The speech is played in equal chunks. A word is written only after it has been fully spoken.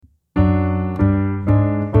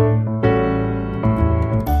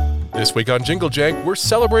This week on Jingle Jank, we're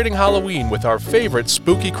celebrating Halloween with our favorite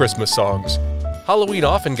spooky Christmas songs. Halloween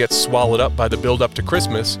often gets swallowed up by the build-up to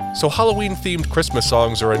Christmas, so Halloween-themed Christmas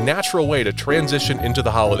songs are a natural way to transition into the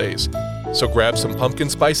holidays. So grab some pumpkin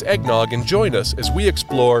spice eggnog and join us as we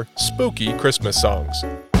explore spooky Christmas songs.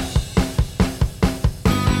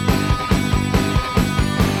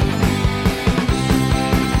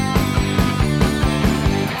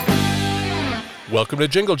 Welcome to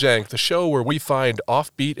Jingle Jank, the show where we find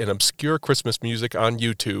offbeat and obscure Christmas music on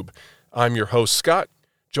YouTube. I'm your host, Scott,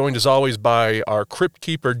 joined as always by our Crypt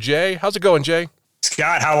Keeper, Jay. How's it going, Jay?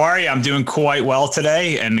 Scott, how are you? I'm doing quite well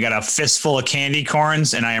today and got a fistful of candy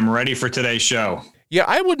corns, and I am ready for today's show. Yeah,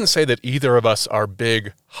 I wouldn't say that either of us are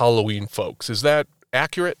big Halloween folks. Is that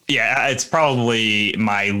accurate? Yeah, it's probably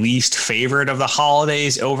my least favorite of the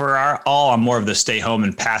holidays overall. I'm more of the stay home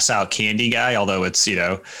and pass out candy guy, although it's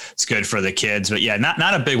good for the kids. But yeah,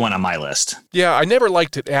 not a big one on my list. Yeah, I never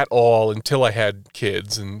liked it at all until I had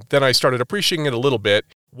kids, and then I started appreciating it a little bit.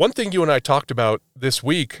 One thing you and I talked about this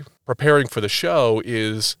week, preparing for the show,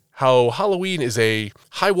 is how Halloween is a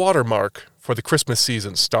high watermark for the Christmas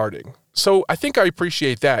season starting. So I think I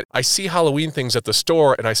appreciate that. I see Halloween things at the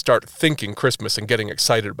store and I start thinking Christmas and getting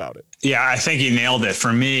excited about it. Yeah, I think you nailed it.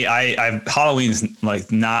 For me, Halloween's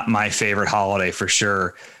like not my favorite holiday for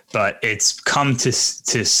sure, but it's come to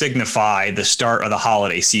signify the start of the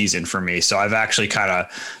holiday season for me. So I've actually kind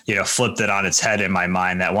of, flipped it on its head in my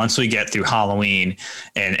mind that once we get through Halloween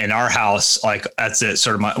and in our house, like that's it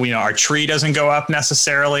sort of our tree doesn't go up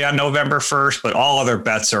necessarily on November 1st, but all other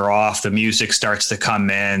bets are off. The music starts to come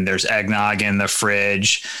in. There's eggnog in the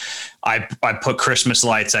fridge. I put Christmas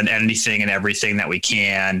lights on anything and everything that we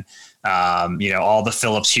can. All the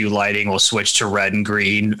Philips Hue lighting will switch to red and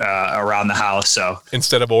green around the house. So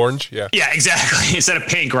instead of orange, yeah, exactly. Instead of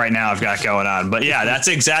pink right now, I've got going on. But yeah, that's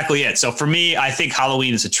exactly it. So for me, I think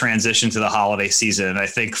Halloween is a transition to the holiday season, and I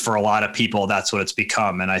think for a lot of people, that's what it's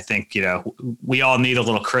become. And I think we all need a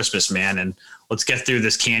little Christmas, man, and let's get through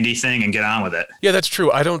this candy thing and get on with it. Yeah, that's true.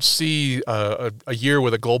 I don't see a year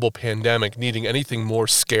with a global pandemic needing anything more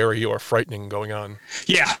scary or frightening going on.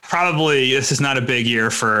 Yeah, probably this is not a big year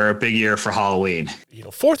for Halloween.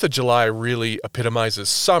 4th of July really epitomizes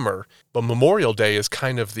summer, but Memorial Day is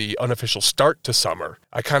kind of the unofficial start to summer.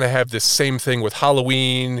 I kind of have this same thing with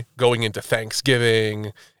Halloween, going into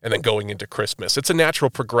Thanksgiving, and then going into Christmas. It's a natural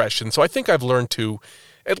progression, so I think I've learned to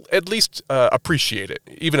at least appreciate it,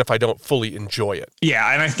 even if I don't fully enjoy it.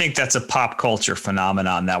 Yeah, and I think that's a pop culture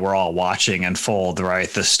phenomenon that we're all watching unfold, right?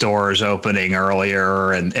 The stores opening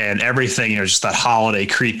earlier and everything, just that holiday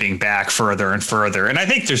creeping back further and further. And I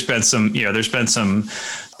think there's been some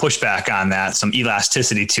pushback on that, some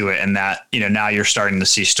elasticity to it, and that, now you're starting to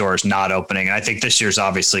see stores not opening. And I think this year's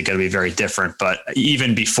obviously going to be very different, but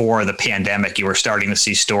even before the pandemic, you were starting to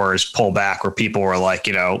see stores pull back where people were like,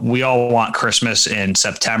 we all want Christmas in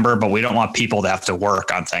September, but we don't want people to have to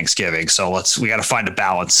work on Thanksgiving. So we got to find a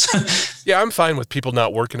balance. Yeah, I'm fine with people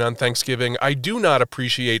not working on Thanksgiving. I do not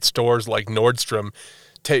appreciate stores like Nordstrom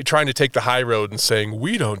trying to take the high road and saying,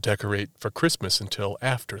 we don't decorate for Christmas until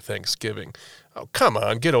after Thanksgiving. Oh, come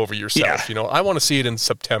on, get over yourself. Yeah. I want to see it in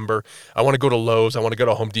September. I want to go to Lowe's. I want to go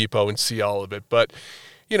to Home Depot and see all of it. But,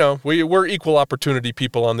 we're equal opportunity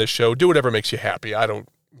people on this show. Do whatever makes you happy.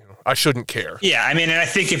 I shouldn't care. Yeah, and I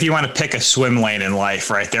think if you want to pick a swim lane in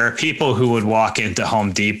life, right, there are people who would walk into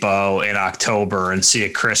Home Depot in October and see a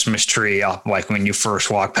Christmas tree up like when you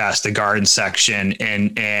first walk past the garden section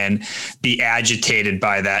and be agitated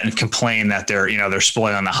by that and complain that they're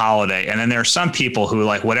spoiling the holiday. And then there are some people who,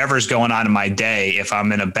 like, whatever's going on in my day, if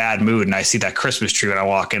I'm in a bad mood and I see that Christmas tree when I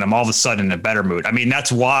walk in, I'm all of a sudden in a better mood.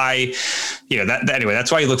 That's why,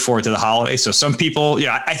 that's why you look forward to the holiday. So some people,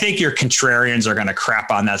 I think your contrarians are going to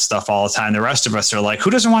crap on that stuff all the time. The rest of us are like,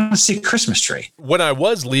 who doesn't want to see a Christmas tree? When I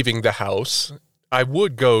was leaving the house, I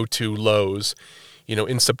would go to Lowe's,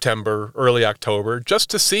 in September, early October, just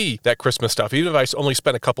to see that Christmas stuff, even if I only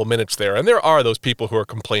spent a couple minutes there. And there are those people who are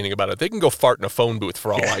complaining about it. They can go fart in a phone booth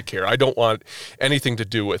for all I care. I don't want anything to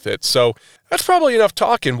do with it. So that's probably enough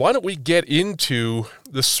talking. Why don't we get into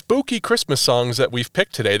the spooky Christmas songs that we've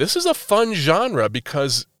picked today? This is a fun genre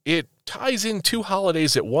because it ties in two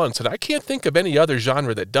holidays at once, and I can't think of any other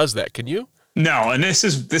genre that does that. Can you? No, and this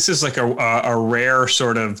is like a rare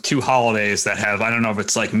sort of two holidays that have, I don't know if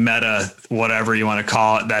it's like meta, whatever you want to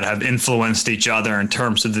call it, that have influenced each other in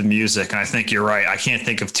terms of the music. And I think you're right. I can't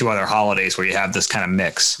think of two other holidays where you have this kind of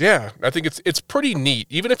mix. Yeah, I think it's pretty neat.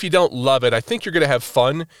 Even if you don't love it, I think you're going to have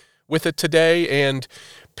fun with it today. And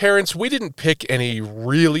parents, we didn't pick any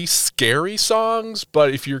really scary songs,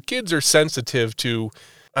 but if your kids are sensitive to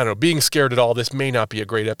I don't know, being scared at all, this may not be a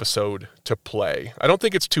great episode to play. I don't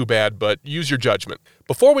think it's too bad, but use your judgment.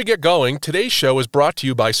 Before we get going, today's show is brought to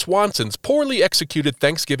you by Swanson's poorly executed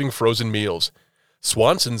Thanksgiving frozen meals.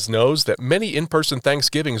 Swanson's knows that many in-person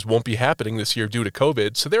Thanksgivings won't be happening this year due to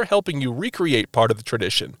COVID, so they're helping you recreate part of the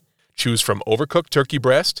tradition. Choose from overcooked turkey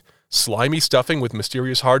breast, slimy stuffing with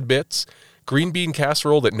mysterious hard bits, green bean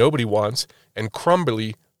casserole that nobody wants, and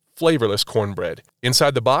crumbly, flavorless cornbread.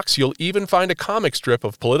 Inside the box, you'll even find a comic strip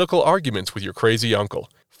of political arguments with your crazy uncle.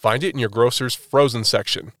 Find it in your grocer's frozen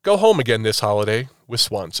section. Go home again this holiday with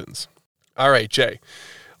Swanson's. All right, Jay.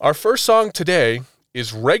 Our first song today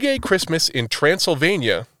is Reggae Christmas in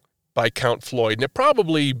Transylvania by Count Floyd. And it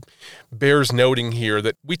probably bears noting here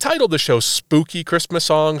that we titled the show Spooky Christmas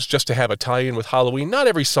Songs just to have a tie-in with Halloween. Not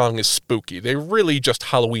every song is spooky. They're really just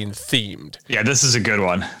Halloween themed. Yeah, this is a good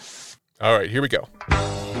one. All right, here we go.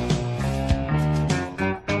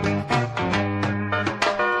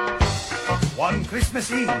 One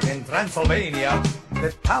Christmas Eve in Transylvania,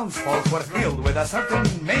 the townsfolk were filled with a certain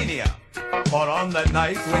mania. For on that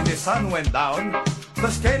night when the sun went down, the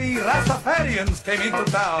scary Rastafarians came into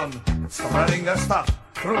town, spreading their stuff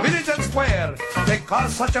through village and square. They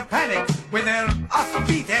caused such a panic with their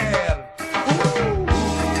offbeat air. Ooh,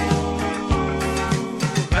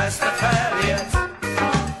 Rastafarians.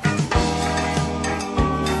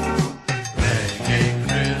 Reggae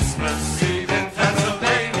Christmas Eve in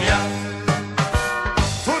Transylvania.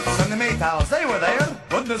 Toots and the Maytals, they were there.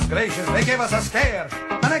 Goodness gracious, they gave us a scare.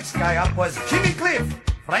 The next guy up was Jimmy Cliff,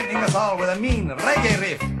 frightening us all with a mean reggae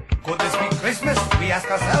riff. Could this be Christmas, we ask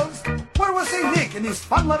ourselves? Where was St. Nick and his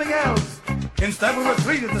fun-loving elves? Instead we were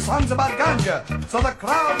treated to songs about ganja, so the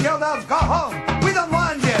crowd yelled out, "Go home, we don't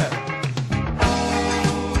want you!"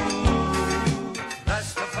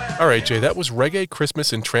 All right, Jay, that was Reggae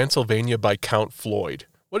Christmas in Transylvania by Count Floyd.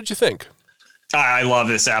 What did you think? I love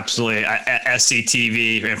this, absolutely.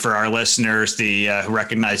 SCTV, and for our listeners, who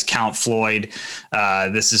recognize Count Floyd,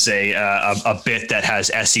 this is a bit that has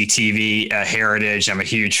SCTV heritage. I'm a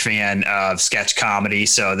huge fan of sketch comedy,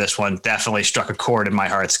 so this one definitely struck a chord in my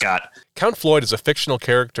heart, Scott. Count Floyd is a fictional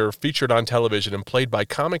character featured on television and played by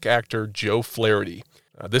comic actor Joe Flaherty.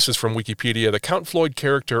 This is from Wikipedia. The Count Floyd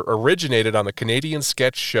character originated on the Canadian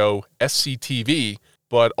sketch show SCTV,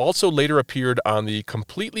 but also later appeared on the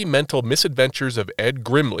Completely Mental Misadventures of Ed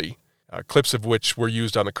Grimley, clips of which were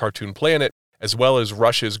used on the Cartoon Planet, as well as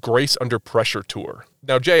Rush's Grace Under Pressure tour.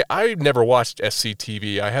 Now, Jay, I never watched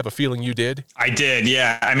SCTV. I have a feeling you did. I did,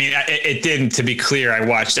 yeah. I mean, it didn't, to be clear. I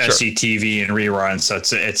watched SCTV and reruns, so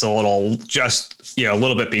it's a little just, a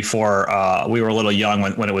little bit before we were a little young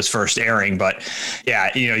when it was first airing. But yeah,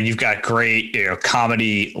 you've got great,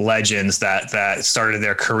 comedy legends that started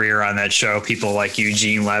their career on that show. People like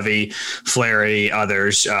Eugene Levy, Flaherty,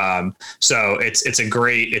 others. So it's a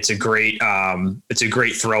great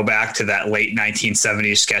throwback to that late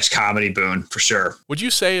 1970s sketch comedy boom for sure. Would you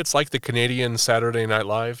say it's like the Canadian Saturday Night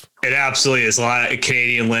Live? It absolutely is a lot of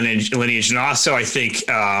Canadian lineage, and also I think,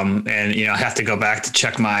 I have to go back to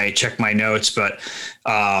check my notes, but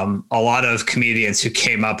a lot of comedians who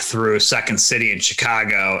came up through Second City in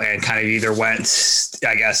Chicago and kind of either went,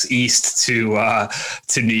 I guess, east to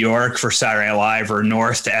New York for Saturday Night Live or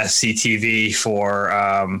north to SCTV for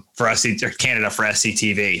Canada for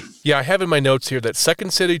SCTV. Yeah, I have in my notes here that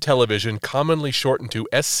Second City Television, commonly shortened to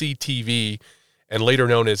SCTV, and later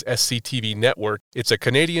known as SCTV Network. It's a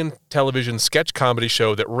Canadian television sketch comedy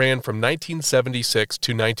show that ran from 1976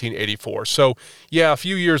 to 1984. So, yeah, a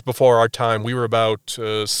few years before our time. We were about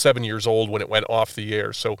 7 years old when it went off the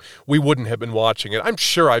air, so we wouldn't have been watching it. I'm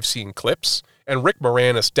sure I've seen clips, and Rick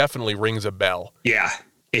Moranis definitely rings a bell. Yeah.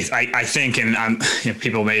 I think, and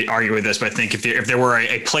people may argue with this, but I think if there were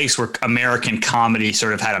a place where American comedy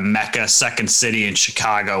sort of had a mecca, Second City in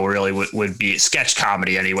Chicago really would be sketch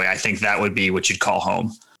comedy anyway. I think that would be what you'd call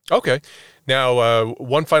home. Okay. Now,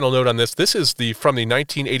 one final note on this. This is from the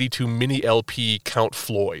 1982 mini LP Count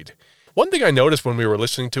Floyd. One thing I noticed when we were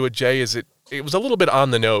listening to it, Jay, is it was a little bit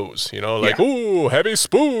on the nose, ooh, heavy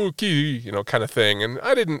spooky, kind of thing. And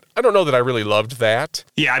I don't know that I really loved that.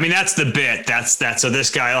 Yeah, I mean, that's the bit. That's so this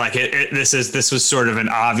guy, this was sort of an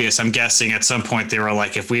obvious, I'm guessing at some point they were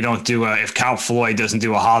like, if Count Floyd doesn't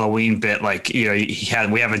do a Halloween bit,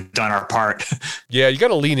 we haven't done our part. Yeah, you got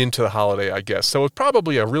to lean into the holiday, I guess. So it's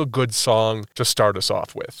probably a real good song to start us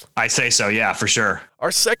off with. I say so, yeah, for sure.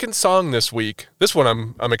 Our second song this week, this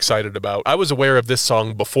one I'm excited about. I was aware of this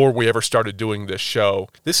song before we ever started doing this show.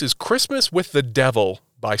 This is Christmas with the Devil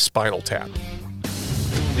by Spinal Tap.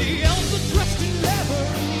 The elves are dressed in leather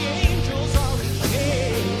and the angels are in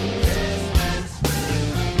shades.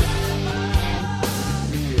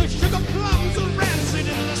 The sugar plums are rancid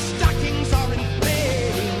and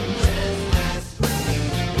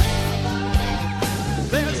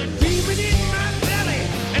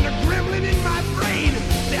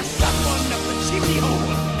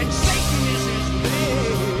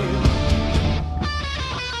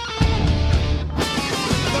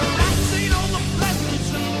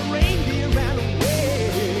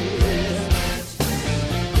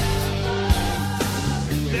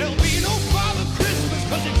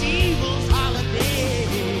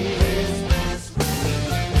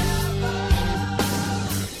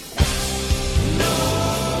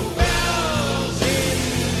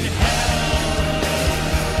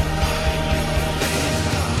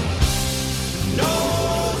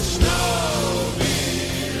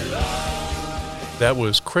That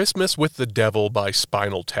was Christmas with the Devil by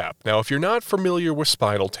Spinal Tap. Now, if you're not familiar with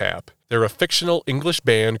Spinal Tap, they're a fictional English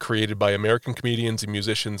band created by American comedians and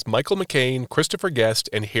musicians Michael McCain, Christopher Guest,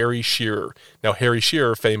 and Harry Shearer. Now, Harry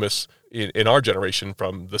Shearer, famous in our generation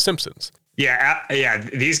from The Simpsons. Yeah.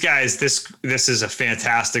 These guys, this is a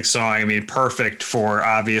fantastic song. I mean, perfect for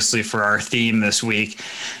our theme this week.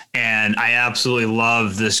 And I absolutely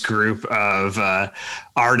love this group of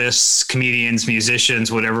artists, comedians,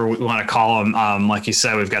 musicians, whatever we want to call them. Like you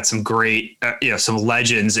said, we've got some great, some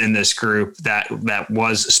legends in this group that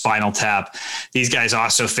was Spinal Tap. These guys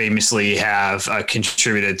also famously have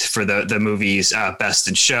contributed for the movies Best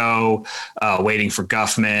in Show, Waiting for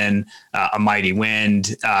Guffman, A Mighty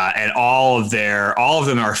Wind, and all of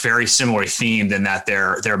them are very similar themed in that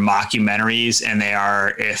they're mockumentaries, and they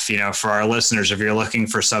are, for our listeners, if you're looking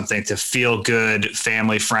for something to feel good,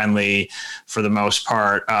 family friendly, for the most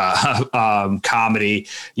part, comedy,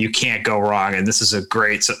 you can't go wrong. And this is a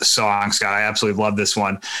great song, Scott. I absolutely love this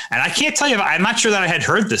one. And I can't tell you, I'm not sure that I had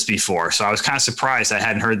heard this before, so I was kind of surprised I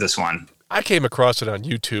hadn't heard this one. I came across it on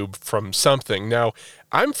YouTube from something. Now,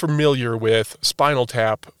 I'm familiar with Spinal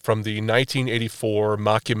Tap from the 1984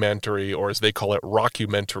 mockumentary, or as they call it,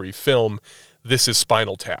 rockumentary film, This is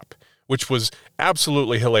Spinal Tap, which was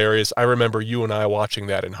absolutely hilarious. I remember you and I watching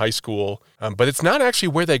that in high school, but it's not actually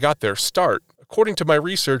where they got their start. According to my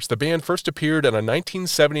research, the band first appeared in a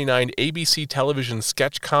 1979 ABC television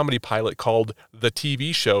sketch comedy pilot called The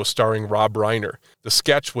TV Show, starring Rob Reiner. The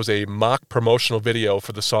sketch was a mock promotional video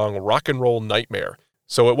for the song Rock and Roll Nightmare.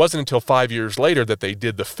 So it wasn't until 5 years later that they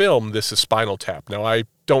did the film This is Spinal Tap. Now, I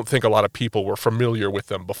don't think a lot of people were familiar with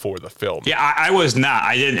them before the film. Yeah, I was not.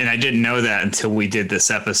 I didn't know that until we did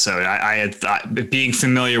this episode. I had thought, being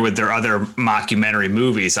familiar with their other mockumentary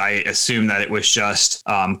movies, I assumed that it was just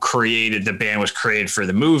the band was created for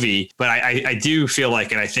the movie. But I do feel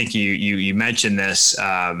like, and I think you mentioned this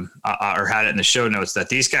or had it in the show notes, that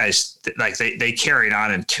these guys, like they carried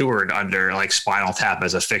on and toured under like Spinal Tap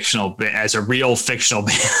as a real fictional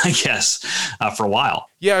band, I guess, for a while.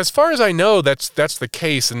 Yeah, as far as I know, that's the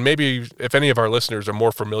case, and maybe if any of our listeners are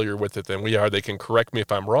more familiar with it than we are, they can correct me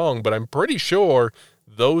if I'm wrong, but I'm pretty sure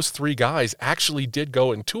those three guys actually did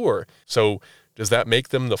go and tour. So does that make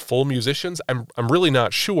them the full musicians? I'm really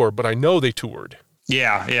not sure, but I know they toured.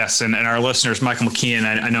 Yeah, yes, and our listeners, Michael McKean,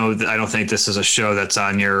 I know that I don't think this is a show that's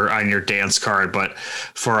on your dance card, but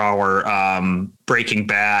for our Breaking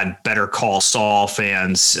Bad, Better Call Saul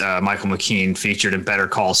fans, Michael McKean featured in Better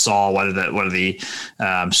Call Saul, one of the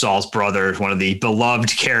Saul's brothers, one of the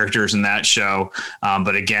beloved characters in that show.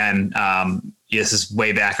 But again, this is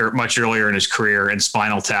way back or much earlier in his career in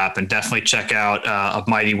Spinal Tap, and definitely check out A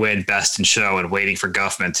Mighty Wind, Best in Show, and Waiting for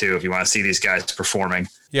Guffman too if you want to see these guys performing.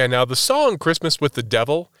 Yeah, now the song Christmas with the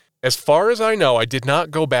Devil, as far as I know, I did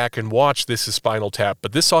not go back and watch This is Spinal Tap,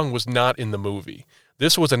 but this song was not in the movie.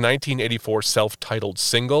 This was a 1984 self-titled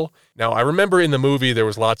single. Now, I remember in the movie there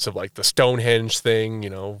was lots of like the Stonehenge thing,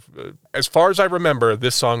 As far as I remember,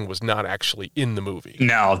 this song was not actually in the movie.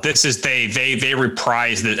 No, this is they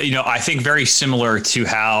reprised it. I think very similar to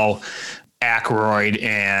how Aykroyd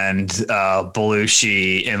and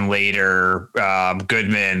Belushi and later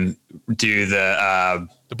Goodman do the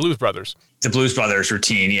Blues Brothers. The Blues Brothers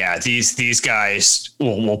routine. Yeah, these guys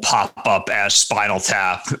will pop up as Spinal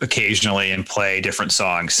Tap occasionally and play different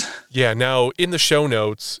songs. Yeah, now in the show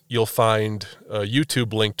notes, you'll find a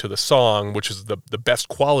YouTube link to the song, which is the best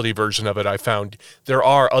quality version of it I found. There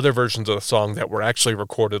are other versions of the song that were actually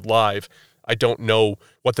recorded live. I don't know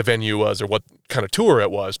what the venue was or what kind of tour it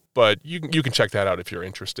was, but you can check that out if you're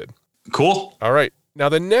interested. Cool. All right. Now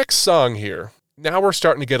the next song here, now we're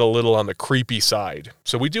starting to get a little on the creepy side.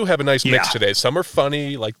 So we do have a nice mix today. Some are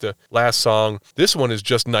funny, like the last song. This one is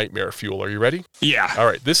just nightmare fuel. Are you ready? Yeah. All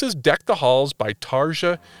right. This is Deck the Halls by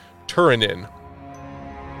Tarja Turunen.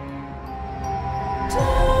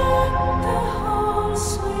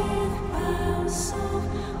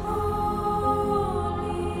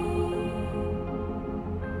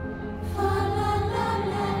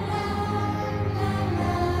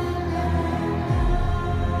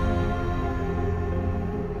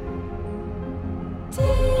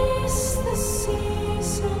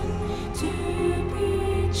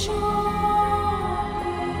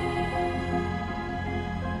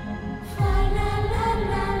 Fall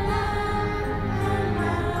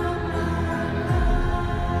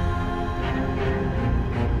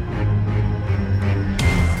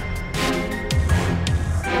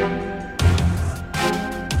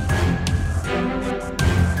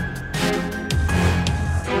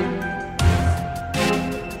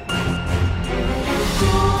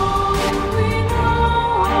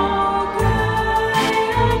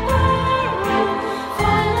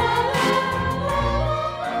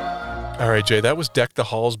right, Jay, that was Deck the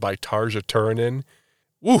Halls by Tarja Turunen.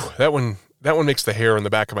 Woo, that one makes the hair on the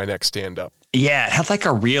back of my neck stand up. Yeah, it had like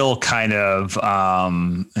a real kind of,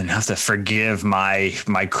 and I have to forgive my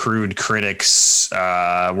crude critics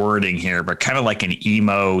wording here, but kind of like an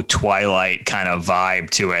emo Twilight kind of vibe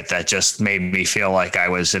to it that just made me feel like I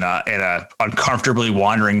was in a uncomfortably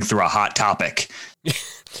wandering through a Hot Topic.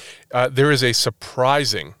 There is a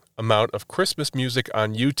surprising amount of Christmas music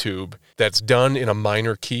on YouTube that's done in a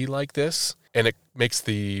minor key like this, and it makes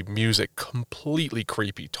the music completely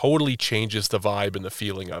creepy, totally changes the vibe and the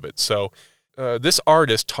feeling of it. So this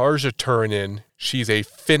artist, Tarja Turunen, she's a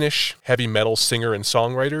Finnish heavy metal singer and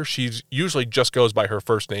songwriter. She usually just goes by her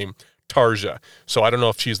first name, Tarja. So I don't know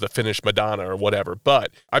if she's the Finnish Madonna or whatever,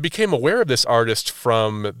 but I became aware of this artist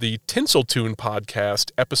from the Tinsel Tune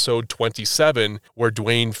podcast, episode 27, where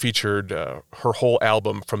Dwayne featured her whole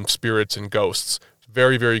album From Spirits and Ghosts.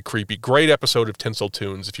 Very, very creepy. Great episode of Tinsel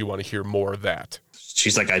Tunes if you want to hear more of that.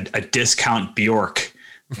 She's like a discount Bjork.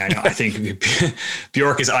 I think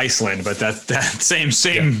Bjork is Iceland, but that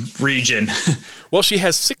same region. Well, she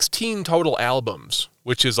has 16 total albums,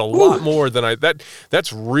 which is a lot more than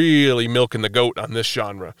that's really milking the goat on this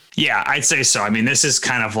genre. Yeah, I'd say so. I mean, this is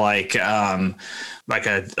kind of like a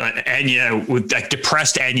Enya with like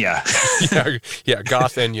depressed Enya. yeah,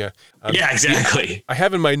 goth Enya. Yeah, exactly. I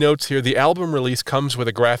have in my notes here, the album release comes with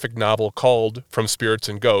a graphic novel called From Spirits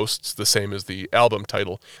and Ghosts, the same as the album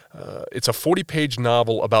title. It's a 40-page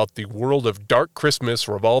novel about the world of Dark Christmas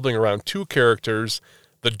revolving around two characters,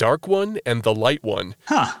 the Dark One and the Light One,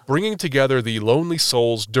 bringing together the lonely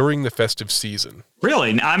souls during the festive season.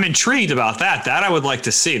 Really? I'm intrigued about that. That I would like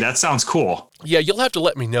to see. That sounds cool. Yeah, you'll have to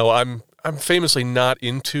let me know. I'm famously not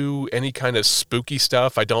into any kind of spooky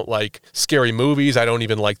stuff. I don't like scary movies. I don't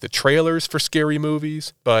even like the trailers for scary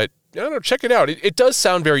movies. But, I don't know, check it out. It does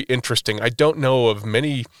sound very interesting. I don't know of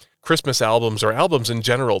many Christmas albums or albums in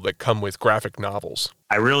general that come with graphic novels.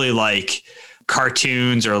 I really like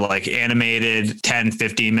cartoons or like animated 10,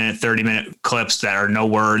 15 minute, 30 minute clips that are no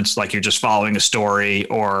words, like you're just following a story,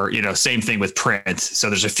 or, same thing with print. So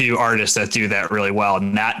there's a few artists that do that really well.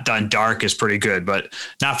 And that done dark is pretty good, but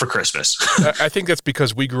not for Christmas. I think that's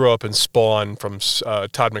because we grew up in Spawn from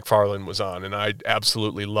Todd McFarlane was on, and I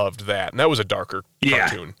absolutely loved that. And that was a darker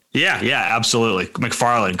cartoon. Yeah, absolutely.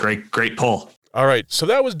 McFarlane, great pull. All right, so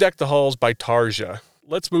that was Deck the Halls by Tarja.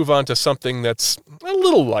 Let's move on to something that's a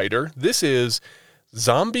little lighter. This is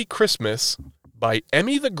Zombie Christmas by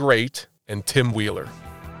Emmy the Great and Tim Wheeler.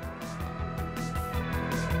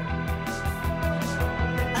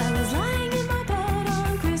 I was lying in my bed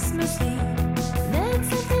on Christmas Eve. Then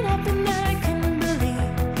something happened I couldn't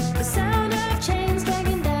believe. The sound of chains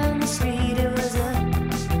banging down the street. It was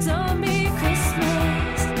a zombie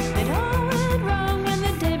Christmas. It all went wrong when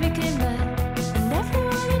the day became night, and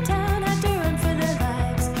everyone in town had to run for their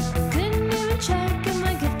lives. Couldn't even check if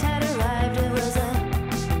my gift had arrived. It was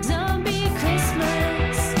a zombie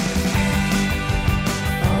Christmas.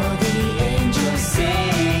 All the angels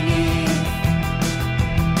singing.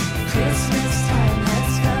 Christmas time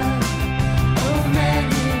has come. Oh man,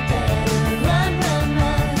 you better run, run,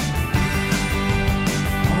 run.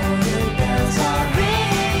 All the bells are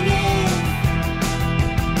ringing.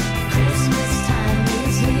 Christmas time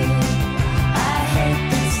is here. I hate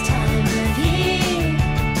this time of year.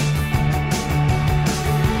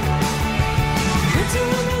 Winter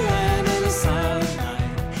wonderland and a silent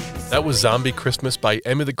night. That was Zombie Christmas by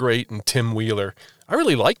Emmy the Great and Tim Wheeler. I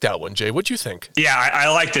really like that one, Jay. What'd you think? Yeah, I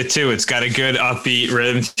liked it too. It's got a good upbeat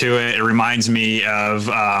rhythm to it. It reminds me of,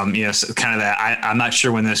 kind of that. I'm not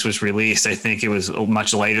sure when this was released. I think it was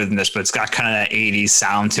much later than this, but it's got kind of that 80s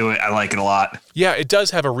sound to it. I like it a lot. Yeah, it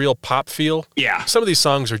does have a real pop feel. Yeah. Some of these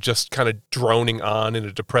songs are just kind of droning on in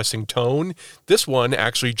a depressing tone. This one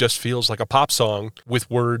actually just feels like a pop song with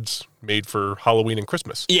words made for Halloween and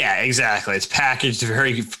Christmas. Yeah, exactly. It's packaged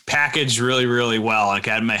really, really well. Like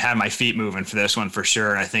I had my feet moving for this one for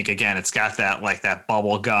sure. And I think, again, it's got that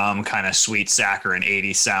bubble gum kind of sweet saccharine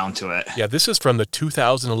 80s sound to it. Yeah, this is from the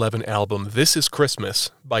 2011 album This Is Christmas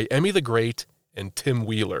by Emmy the Great and Tim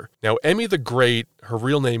Wheeler. Now, Emmy the Great, her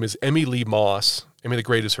real name is Emmy Lee Moss. Emmy the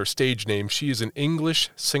Great is her stage name. She is an English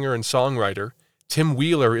singer and songwriter. Tim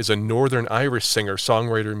Wheeler is a Northern Irish singer,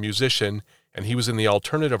 songwriter, musician, and he was in the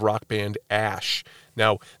alternative rock band Ash.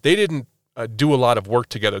 Now, they didn't do a lot of work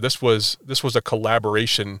together. This was a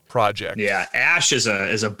collaboration project. Yeah, Ash is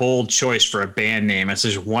a bold choice for a band name. It's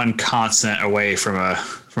just one consonant away from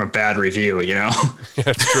a bad review, Yeah,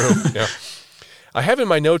 that's true. Yeah. I have in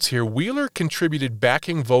my notes here, Wheeler contributed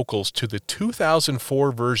backing vocals to the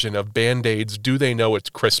 2004 version of Band-Aid's Do They Know It's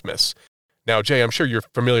Christmas. Now, Jay, I'm sure you're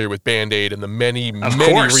familiar with Band-Aid and the many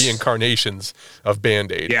course. reincarnations of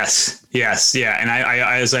Band-Aid. Yes, yeah. And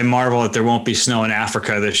I as I marvel that there won't be snow in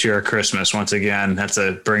Africa this year at Christmas once again.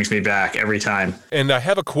 Brings me back every time. And I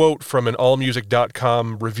have a quote from an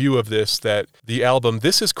allmusic.com review of this that the album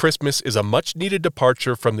This Is Christmas is a much-needed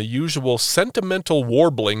departure from the usual sentimental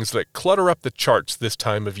warblings that clutter up the charts this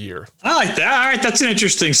time of year. I like that. All right, that's an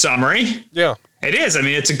interesting summary. Yeah. It is. I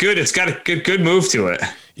mean, it's got a good move to it.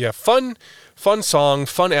 Yeah, fun song,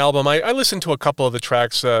 fun album. I listened to a couple of the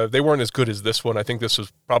tracks. They weren't as good as this one. I think this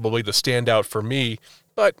was probably the standout for me.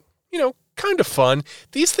 But, kind of fun.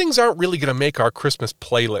 These things aren't really going to make our Christmas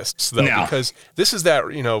playlists, though, because this is that,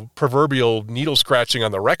 proverbial needle scratching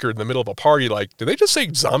on the record in the middle of a party. Like, did they just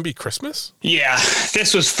say Zombie Christmas? Yeah,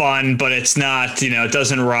 this was fun, but it's not, it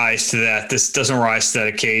doesn't rise to that. This doesn't rise to that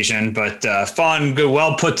occasion, but fun, good,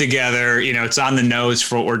 well put together. It's on the nose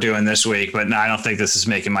for what we're doing this week, but no, I don't think this is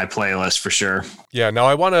making my playlist for sure. Yeah, now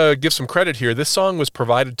I want to give some credit here. This song was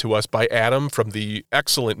provided to us by Adam from the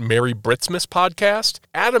excellent Merry Britsmas podcast.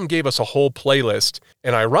 Adam gave us a whole playlist,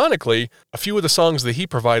 and ironically, a few of the songs that he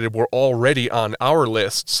provided were already on our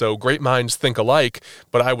list, so great minds think alike,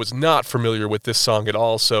 but I was not familiar with this song at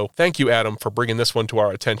all, so thank you, Adam, for bringing this one to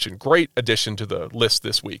our attention. Great addition to the list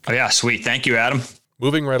this week. Oh yeah, sweet. Thank you, Adam.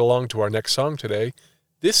 Moving right along to our next song today,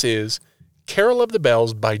 this is Carol of the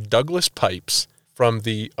Bells by Douglas Pipes, from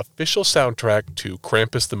the official soundtrack to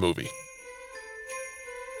Krampus the movie.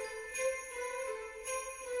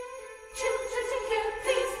 Children, take care,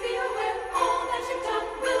 please be aware. All that you've done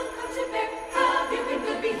will come to bear. Have you been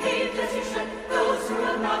good behaved as you should? Those who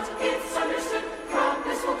have not, it's understood.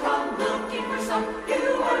 Krampus will come looking for some.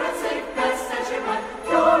 You are not safe, best that you run.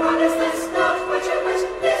 You're on his list, not what you wish.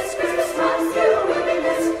 This Christmas time you will be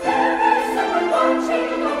missed. There is someone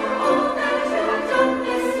watching over all that you have done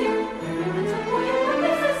this year. Little boy, you will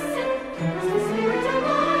resist it. Christmas spirit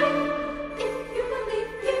alive. If you believe,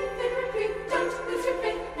 give in reprieve. Don't lose your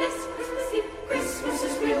faith this Christmas Eve. Christmas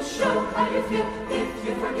is real. Show how you feel. If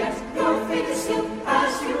you forget, your fate is sealed.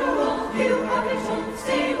 As you grow old, you have been told.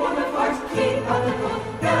 Stay warm of heart, keep out the cold.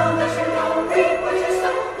 Now that you know, reap what you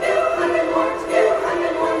sow. You have been warned, you have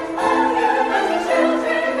been warned. All you naughty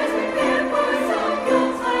children, best prepare for some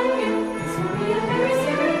Yuletide fear. This will be a very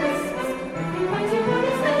scary Christmas. If you find you, what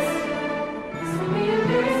is this? This will be a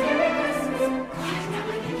very scary Christmas. Quiet, now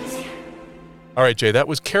I think he's here. All right, Jay, that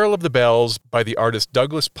was Carol of the Bells by the artist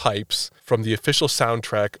Douglas Pipes from the official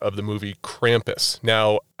soundtrack of the movie Krampus.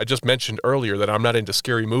 Now, I just mentioned earlier that I'm not into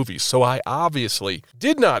scary movies, so I obviously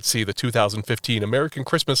did not see the 2015 American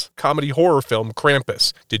Christmas comedy horror film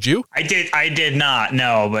Krampus. Did you? I did not,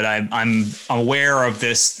 no, but I'm aware of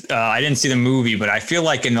this. I didn't see the movie, but I feel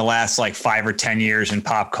like in the last 5 or 10 years in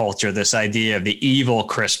pop culture, this idea of the evil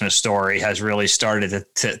Christmas story has really started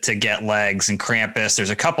to get legs. And Krampus, there's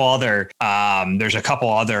a couple other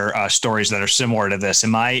stories that are similar to this.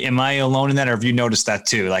 Am I alone in that, or have you noticed that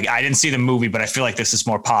too? I didn't see the movie, but I feel like this is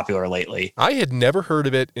more popular lately. I had never heard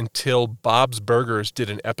of it until Bob's Burgers did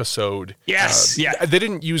an episode. Yes, yeah. They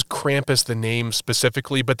didn't use Krampus, the name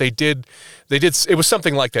specifically, but they did. It was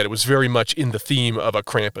something like that. It was very much in the theme of a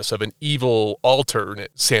Krampus, of an evil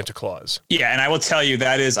alternate Santa Claus. Yeah, and I will tell you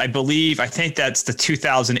I think that's the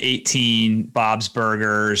 2018 Bob's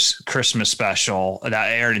Burgers Christmas special that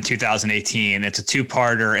aired in 2018. It's a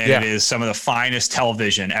two-parter, and It is some of the finest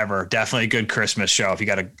television ever. Definitely a good Christmas show if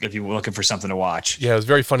you're looking for something to watch. Yeah, it was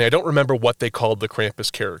very funny. I don't remember what they called the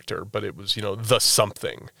Krampus character, but it was, the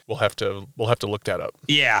something. We'll have to look that up.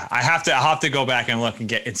 Yeah, I'll have to go back and look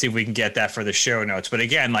and see if we can get that for the show notes. But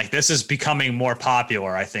again, this is becoming more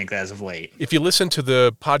popular, I think, as of late. If you listen to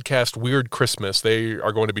the podcast Weird Christmas, they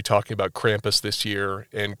are going to be talking about Krampus this year,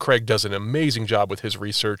 and Craig does an amazing job with his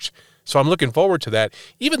research. So I'm looking forward to that.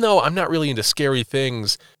 Even though I'm not really into scary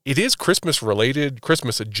things, it is Christmas related,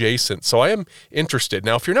 Christmas adjacent. So I am interested.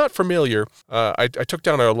 Now, if you're not familiar, I took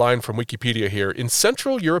down a line from Wikipedia here. In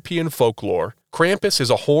Central European folklore, Krampus is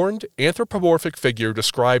a horned, anthropomorphic figure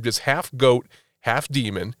described as half goat, half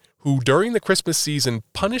demon, who during the Christmas season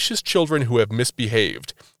punishes children who have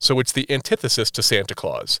misbehaved. So it's the antithesis to Santa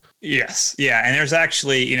Claus. Yes. Yeah. And there's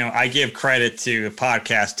actually, I give credit to the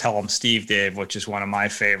podcast Tell 'em Steve Dave, which is one of my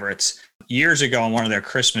favorites. Years ago on one of their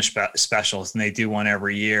Christmas specials, and they do one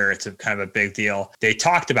every year. It's a kind of a big deal. They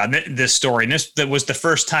talked about this story, and that was the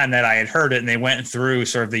first time that I had heard it. And they went through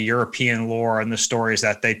sort of the European lore and the stories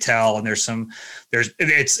that they tell. And it's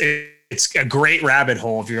it's a great rabbit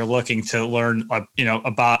hole if you're looking to learn,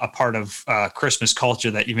 about a part of Christmas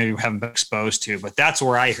culture that you maybe haven't been exposed to. But that's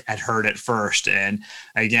where I had heard it first. And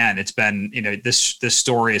again, it's been, this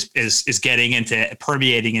story is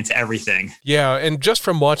permeating into everything. Yeah, and just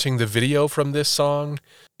from watching the video from this song,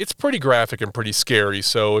 it's pretty graphic and pretty scary.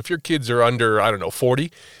 So if your kids are under,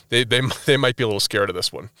 40, they might be a little scared of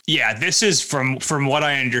this one. Yeah, this is from what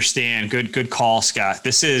I understand. Good call, Scott.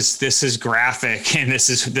 This is graphic, and this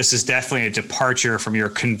is definitely a departure from your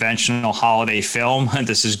conventional holiday film.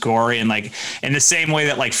 This is gory, and like in the same way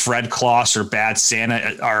that like Fred Claus or Bad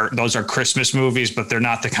Santa are Christmas movies, but they're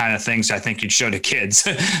not the kind of things I think you'd show to kids.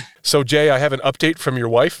 So Jay, I have an update from your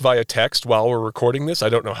wife via text while we're recording this. I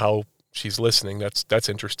don't know how she's listening. That's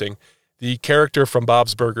interesting. The character from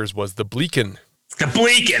Bob's Burgers was the Bleakin. The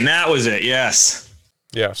Bleakin, that was it, yes.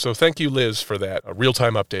 Yeah, so thank you, Liz, for that. A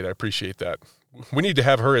real-time update. I appreciate that. We need to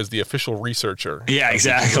have her as the official researcher. Yeah,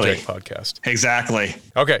 exactly. Of the podcast. Exactly.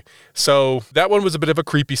 Okay, so that one was a bit of a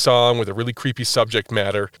creepy song with a really creepy subject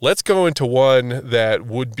matter. Let's go into one that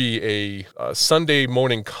would be a Sunday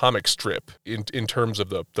morning comic strip in terms of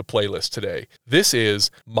the playlist today. This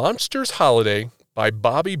is Monsters Holiday by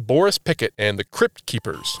Bobby Boris Pickett and the Crypt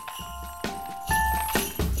Keepers.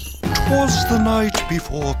 'Twas the night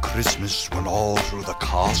before Christmas when all through the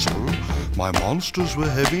castle my monsters were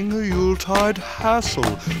having a Yuletide hassle.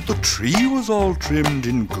 The tree was all trimmed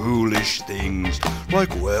in ghoulish things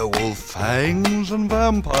like werewolf fangs and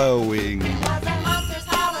vampire wings. It was a monster's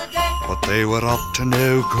holiday. But they were up to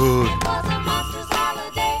no good, It was a monster's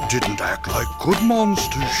holiday. didn't act like good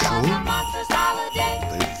monsters It was a should. monster's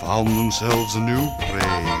holiday. They found themselves a new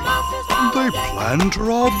prey. Monster's They holiday. planned to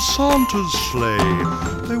rob Santa's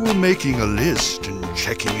sleigh. They were making a list and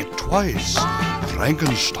checking it twice.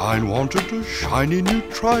 Frankenstein wanted a shiny new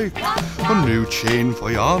trike, a new chain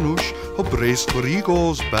for Janusz, a brace for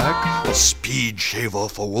Igor's back, a speed shaver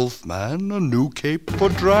for Wolfman, a new cape for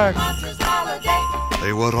Drac. Monster's holiday.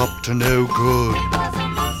 They were up to no good, It was a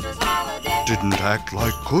monster's holiday. didn't act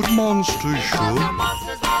like good monsters It was a should.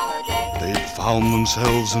 monster's holiday. They'd found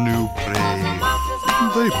themselves a new prey. Monster's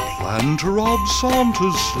They holiday. planned to rob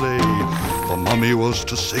Santa's sleigh. The mummy was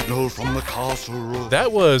to signal from the castle roof.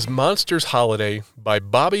 That was Monsters Holiday by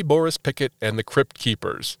Bobby Boris Pickett and the Crypt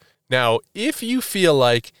Keepers. Now, if you feel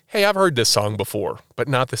like, hey, I've heard this song before, but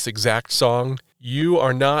not this exact song, you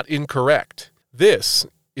are not incorrect. This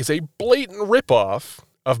is a blatant ripoff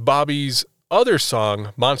of Bobby's other song,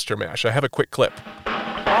 Monster Mash. I have a quick clip.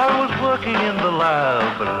 I was working in the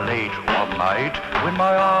lab late one night when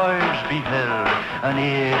my eyes beheld an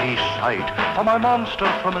eerie sight. For my monster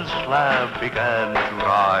from his slab began to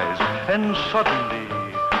rise, and suddenly,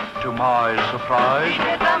 to my surprise, He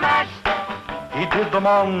did the mash. he did the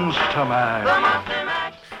monster mash. The monster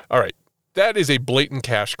mash. All right, that is a blatant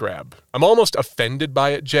cash grab. I'm almost offended by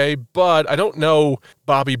it, Jay, but I don't know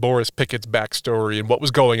Bobby Boris Pickett's backstory and what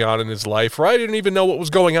was going on in his life, or I didn't even know what was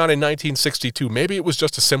going on in 1962. Maybe it was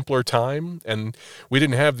just a simpler time, and they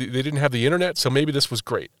didn't have the internet, so maybe this was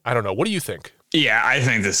great. I don't know. What do you think? Yeah, I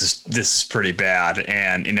think this is pretty bad.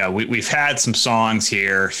 And, we've had some songs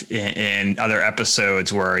here in other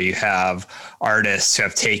episodes where you have artists who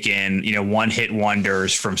have taken, one hit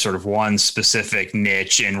wonders from sort of one specific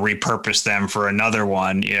niche and repurposed them for another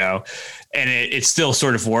one, and it still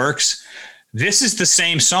sort of works. This is the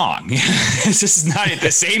same song. This is not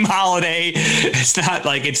the same holiday. It's not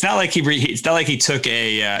like he took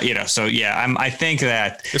a So yeah, I think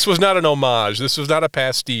that This was not an homage. This was not a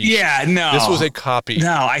pastiche. Yeah, no. This was a copy.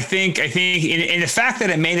 No, I think in the fact that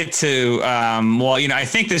it made it to I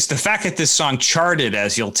think the fact that this song charted,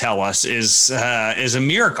 as you'll tell us, is a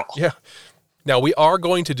miracle. Yeah. Now, we are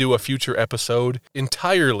going to do a future episode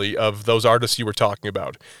entirely of those artists you were talking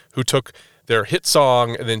about who took their hit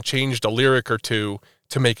song and then changed a lyric or two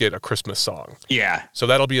to make it a Christmas song. Yeah. So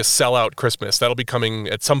that'll be a sellout Christmas. That'll be coming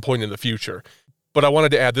at some point in the future. But I wanted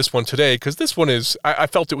to add this one today because this one is, I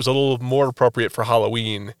felt it was a little more appropriate for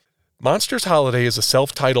Halloween. Monsters Holiday is a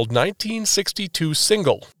self-titled 1962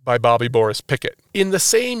 single by Bobby Boris Pickett. In the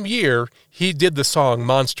same year, he did the song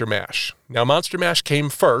Monster Mash. Now, Monster Mash came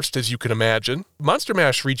first, as you can imagine. Monster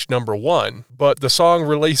Mash reached number 1, but the song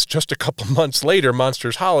released just a couple months later,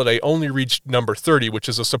 Monsters Holiday, only reached number 30, which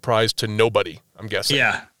is a surprise to nobody, I'm guessing.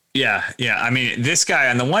 Yeah. I mean, this guy,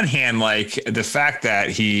 on the one hand, like the fact that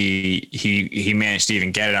he managed to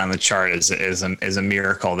even get it on the chart is a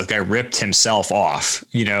miracle. The guy ripped himself off,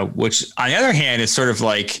 which on the other hand is sort of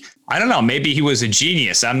like, I don't know. Maybe he was a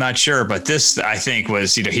genius. I'm not sure. But this, I think,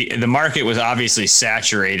 was, the market was obviously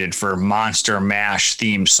saturated for Monster Mash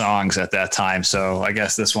themed songs at that time. So I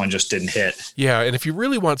guess this one just didn't hit. Yeah, and if you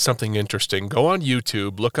really want something interesting, go on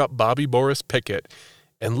YouTube, look up Bobby Boris Pickett,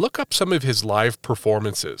 and look up some of his live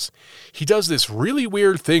performances. He does this really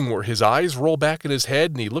weird thing where his eyes roll back in his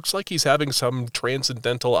head and he looks like he's having some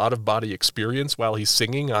transcendental out-of-body experience while he's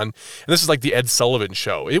singing on, and this is like the Ed Sullivan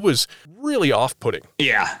Show. It was really off-putting.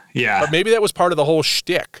 Yeah. But maybe that was part of the whole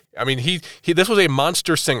shtick. I mean, this was a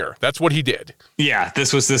monster singer. That's what he did. Yeah,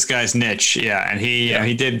 this was this guy's niche. Yeah, and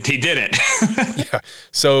he did it. Yeah.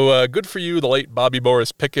 So good for you, the late Bobby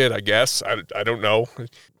Boris Pickett, I guess. I don't know.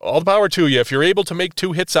 All the power to you. If you're able to make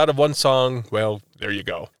 2 hits out of one song, well, there you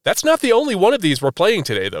go. That's not the only one of these we're playing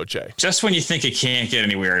today, though, Jay. Just when you think it can't get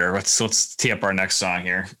any weirder, let's tee up our next song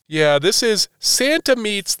here. Yeah, this is Santa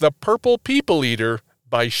Meets the Purple People Eater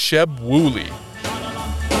by Sheb Wooley.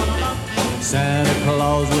 Santa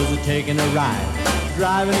Claus was taking a ride,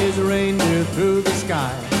 driving his reindeer through the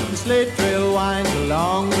sky. The sleigh trail winds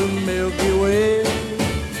along the Milky Way.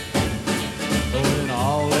 Oh, and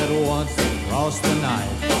all at once across the night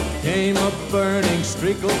came a burning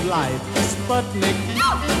streak of light, a Sputnik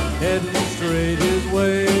heading straight his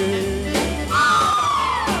way.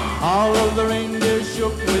 All of the reindeer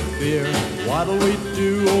shook with fear. What'll we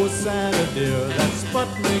do, oh Santa dear? That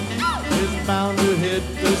Sputnik is bound to hit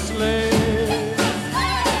the sleigh.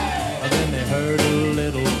 Then they heard a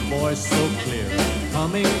little voice so clear,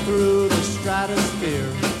 coming through the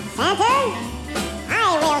stratosphere. Santa,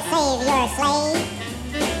 I will save your sleigh.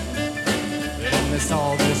 Then they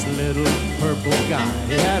saw this little purple guy.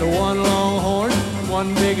 He had one long horn and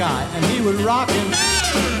one big eye, and he was rocking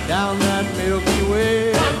down that Milky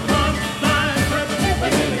Way. But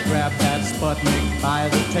then he grabbed that Sputnik by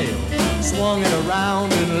the tail, swung it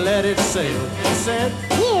around and let it sail. He said,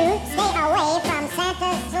 You stay away from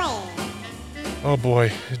Santa's sleigh. Oh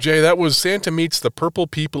boy, Jay, that was Santa Meets the Purple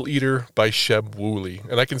People Eater by Sheb Wooley.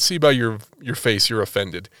 And I can see by your face you're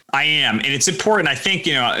offended. I am. And it's important, I think,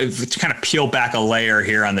 to kind of peel back a layer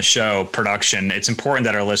here on the show production. It's important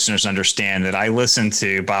that our listeners understand that I listened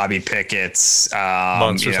to Bobby Pickett's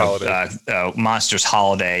Monsters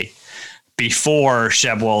Holiday before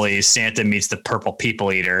Sheb Wooley's Santa Meets the Purple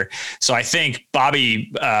People Eater. So I think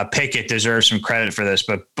Bobby Pickett deserves some credit for this,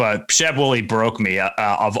 but Sheb Wooley broke me.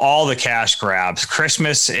 Of all the cash grabs,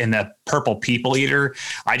 Christmas and the Purple People Eater,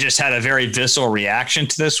 I just had a very visceral reaction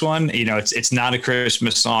to this one. It's not a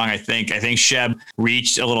Christmas song. I think Sheb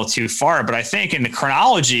reached a little too far, but I think in the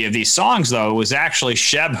chronology of these songs, though, it was actually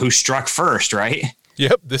Sheb who struck first, right?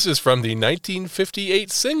 Yep, this is from the 1958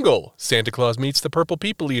 single, Santa Claus Meets the Purple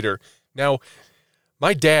People Eater. Now,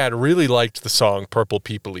 my dad really liked the song Purple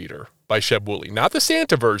People Eater by Sheb Wooley. Not the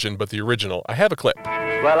Santa version, but the original. I have a clip.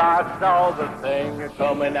 Well, I saw the thing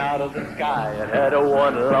coming out of the sky. It had a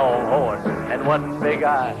one long horn and one big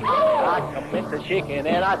eye. I commenced shaking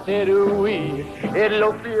and I said, ooh-wee. It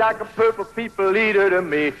looked like a purple people eater to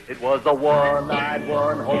me. It was a one-eyed,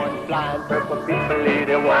 one-horn, flying purple people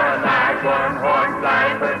eater. One-eyed, one-horn,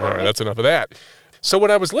 flying purple. All right, that's enough of that. So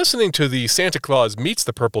when I was listening to the Santa Claus Meets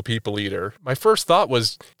the Purple People Eater, my first thought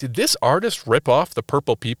was, did this artist rip off the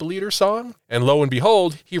Purple People Eater song? And lo and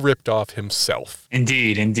behold, he ripped off himself.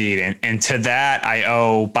 Indeed. And to that, I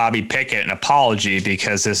owe Bobby Pickett an apology,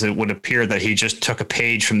 because it would appear that he just took a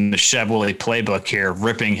page from the Sheb Wooley playbook here,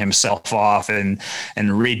 ripping himself off and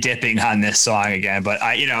re-dipping on this song again. But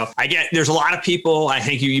I get, there's a lot of people, I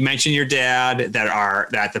think you mentioned your dad,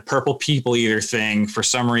 that the Purple People Eater thing, for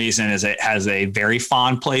some reason, has a very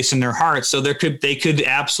fond place in their heart. So they could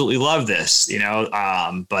absolutely love this,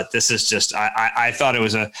 but this is just, I thought it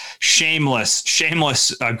was a shameless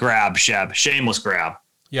grab, Sheb. Shameless grab.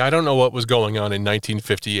 Yeah, I don't know what was going on in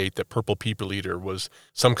 1958 that Purple People Eater was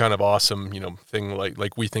some kind of awesome, thing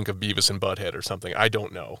like we think of Beavis and Butthead or something. I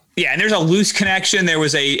don't know. Yeah, and there's a loose connection. There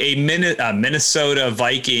was a Minnesota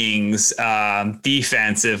Vikings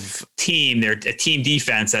defensive team, a team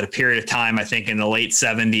defense at a period of time, I think in the late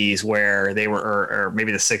 70s, where they were, or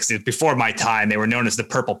maybe the 60s, before my time, they were known as the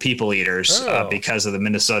Purple People Eaters because of the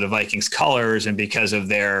Minnesota Vikings colors and because of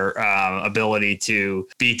their ability to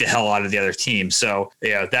beat the hell out of the other team. So,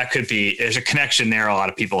 yeah, that could be, there's a connection there a lot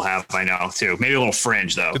of people have, I know, too. Maybe a little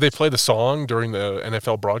fringe, though. Did they play the song during the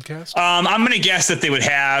NFL broadcast? I'm going to guess that they would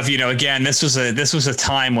have, again, this was a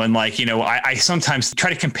time when, I sometimes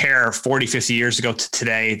try to compare 40, 50 years ago to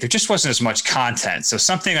today. There just wasn't as much content. So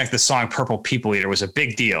something like the song Purple People Eater was a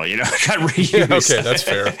big deal, it got reused. Yeah, okay, that's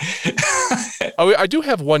fair. I do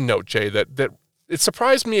have one note, Jay, that it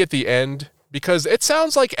surprised me at the end, because it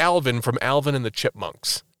sounds like Alvin from Alvin and the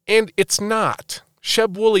Chipmunks. And it's not.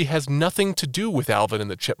 Sheb Wooley has nothing to do with Alvin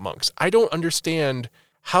and the Chipmunks. I don't understand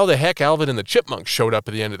how the heck Alvin and the Chipmunks showed up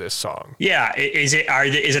at the end of this song. Yeah, is it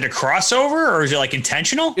a crossover or is it like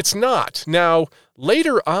intentional? It's not. Now,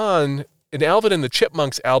 later on, an Alvin and the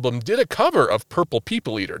Chipmunks album did a cover of Purple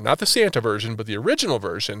People Eater, not the Santa version, but the original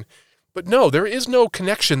version. But no, there is no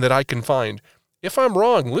connection that I can find. If I'm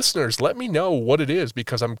wrong, listeners, let me know what it is,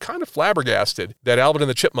 because I'm kind of flabbergasted that Alvin and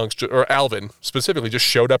the Chipmunks, or Alvin specifically, just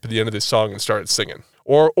showed up at the end of this song and started singing.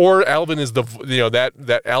 Or Alvin is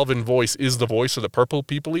that Alvin voice is the voice of the Purple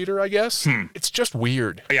People Eater, I guess. It's just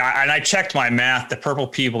weird. Yeah, and I checked my math. The Purple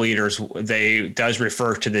People Eaters, does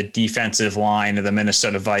refer to the defensive line of the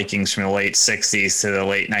Minnesota Vikings from the late 60s to the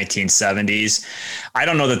late 1970s. I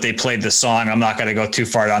don't know that they played the song. I'm not going to go too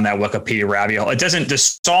far down that Wikipedia rabbit hole. It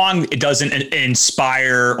doesn't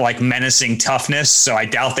inspire like menacing toughness, so I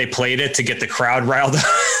doubt they played it to get the crowd riled up.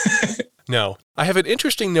 No. I have an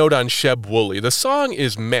interesting note on Sheb Wooley. The song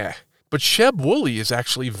is meh, but Sheb Wooley is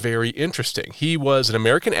actually very interesting. He was an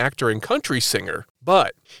American actor and country singer,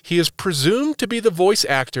 but he is presumed to be the voice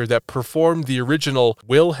actor that performed the original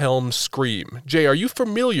Wilhelm scream. Jay, are you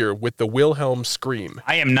familiar with the Wilhelm scream?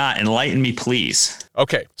 I am not. Enlighten me, please.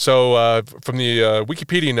 Okay, so from the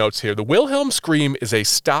Wikipedia notes here, the Wilhelm scream is a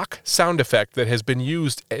stock sound effect that has been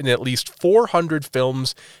used in at least 400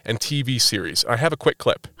 films and TV series. I have a quick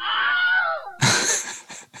clip.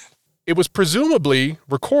 It was presumably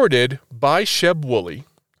recorded by Sheb Wooley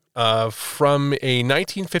from a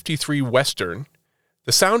 1953 Western.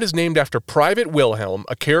 The sound is named after Private Wilhelm,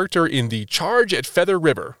 a character in The Charge at Feather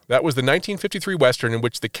River. That was the 1953 Western in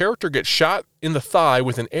which the character gets shot in the thigh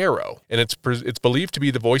with an arrow, and it's believed to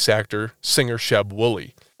be the voice actor, singer Sheb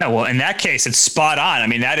Wooley. Oh, well, in that case, it's spot on. I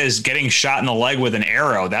mean, that is getting shot in the leg with an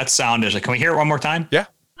arrow. That sound is like, can we hear it one more time? Yeah.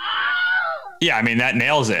 Yeah, I mean, that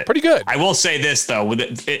nails it. Pretty good. I will say this, though,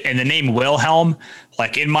 in the name Wilhelm,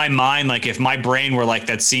 like in my mind, like if my brain were like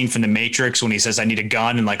that scene from The Matrix when he says, I need a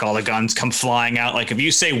gun, and like all the guns come flying out. Like if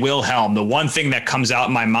you say Wilhelm, the one thing that comes out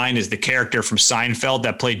in my mind is the character from Seinfeld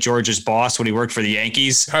that played George's boss when he worked for the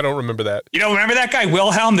Yankees. I don't remember that. You don't remember that guy,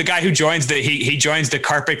 Wilhelm, the guy who joins he joins the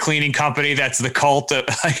carpet cleaning company. That's the cult.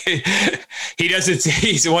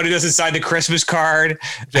 He's the one who doesn't sign the Christmas card.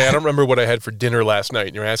 Jay, I don't remember what I had for dinner last night,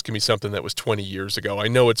 and you're asking me something that was 20 years ago. I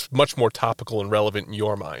know it's much more topical and relevant in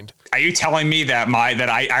your mind. Are you telling me that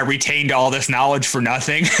I retained all this knowledge for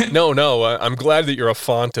nothing? No. I'm glad that you're a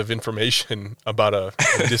font of information about a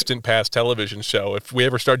distant past television show. If we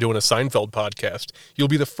ever start doing a Seinfeld podcast, you'll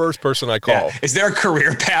be the first person I call. Yeah. Is there a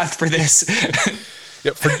career path for this?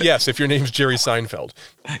 Yes, if your name's Jerry Seinfeld.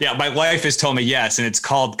 Yeah, my wife has told me yes, and it's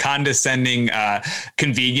called condescending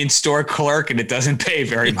convenience store clerk, and it doesn't pay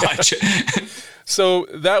very much. So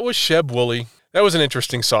that was Sheb Wooley. That was an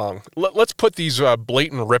interesting song. Let's put these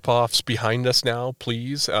blatant ripoffs behind us now,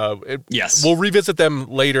 please. Yes. We'll revisit them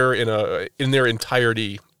later in their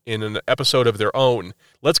entirety in an episode of their own.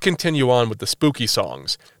 Let's continue on with the spooky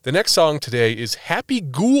songs. The next song today is Happy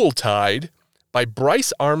Ghoul-Tide by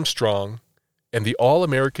Bryce Armstrong and the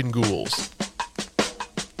All-American Ghouls.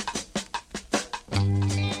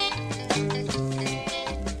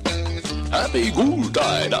 Happy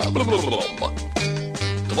Ghoul-Tide.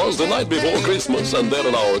 It was the night before Christmas, and there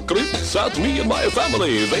in our crypt sat me and my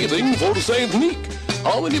family waiting for Saint Nick.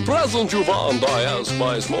 How many presents you found? I asked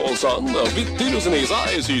my small son. With tears in his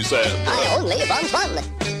eyes, he said, I only want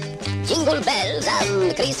one. Jingle bells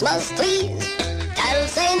and Christmas trees. Tell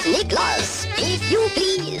Saint Nicholas, if you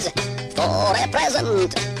please, for a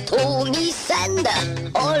present to me send.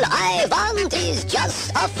 All I want is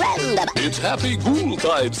just a friend. It's Happy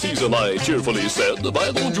Ghoul-Tide season, I cheerfully said.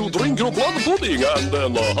 Why don't you drink your blood pudding and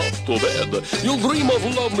then off to bed? You'll dream of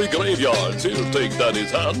lovely graveyards. Here, take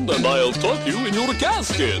Daddy's hand and I'll tuck you in your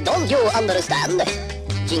casket. Don't you understand?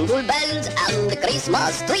 Jingle bells and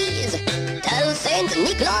Christmas trees. Tell Saint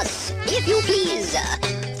Nicholas, if you please,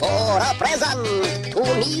 for a present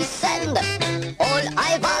to me send. All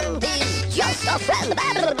I want is just a friend.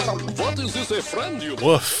 What is this, a friend you...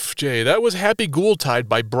 Woof, Jay, that was Happy Ghoul-Tide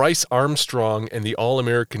by Bryce Armstrong and the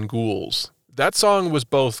All-American Ghouls. That song was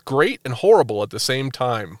both great and horrible at the same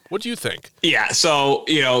time. What do you think? Yeah, so,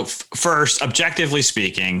 first, objectively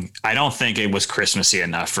speaking, I don't think it was Christmassy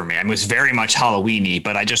enough for me. I mean, it was very much Halloween-y,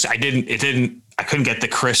 but I couldn't get the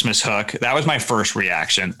Christmas hook. That was my first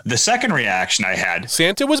reaction. The second reaction I had...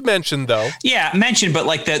 Santa was mentioned, though. Yeah, mentioned, but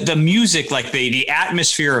like the music, like the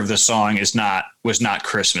atmosphere of the song is not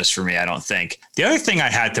Christmas for me, I don't think. The other thing I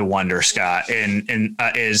had to wonder, Scott,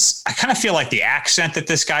 is I kind of feel like the accent that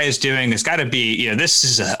this guy is doing, there's got to be, this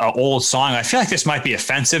is an old song. I feel like this might be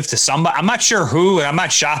offensive to somebody. I'm not sure who, and I'm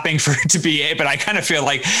not shopping for it to be, but I kind of feel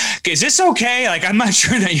like, is this okay? Like, I'm not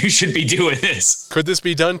sure that you should be doing this. Could this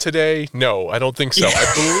be done today? No, I don't think so. Yeah.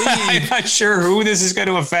 I believe I'm not sure who this is going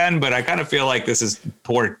to offend, but I kind of feel like this is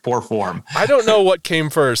poor form. I don't know what came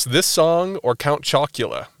first, this song or Count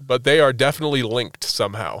Chocula, but they are definitely linked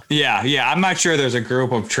somehow. Yeah. I'm not sure there's a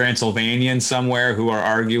group of Transylvanians somewhere who are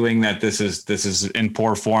arguing that this is in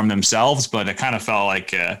poor form themselves, but it kind of felt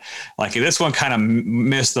like this one kind of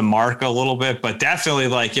missed the mark a little bit, but definitely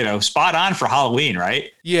spot on for Halloween,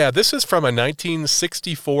 right? Yeah, this is from a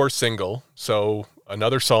 1964 single, so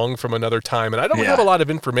another song from another time, and I don't have a lot of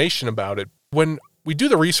information about it. When we do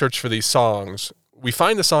the research for these songs, we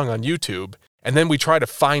find the song on YouTube, and then we try to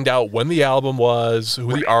find out when the album was,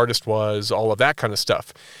 who the artist was, all of that kind of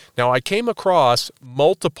stuff. Now, I came across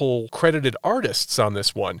multiple credited artists on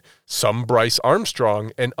this one, some Bryce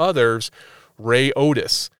Armstrong and others Ray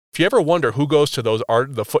Otis. If you ever wonder who goes to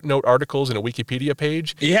the footnote articles in a Wikipedia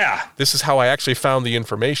page, this is how I actually found the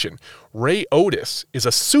information. Ray Otis is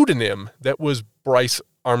a pseudonym that was Bryce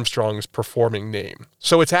Armstrong's performing name.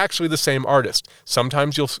 So it's actually the same artist.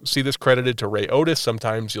 Sometimes you'll see this credited to Ray Otis,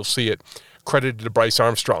 sometimes you'll see it credited to Bryce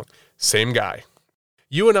Armstrong. Same guy.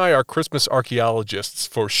 You and I are Christmas archaeologists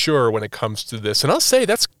for sure when it comes to this. And I'll say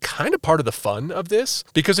that's kind of part of the fun of this,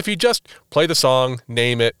 because if you just play the song,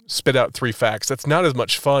 name it, spit out 3 facts, that's not as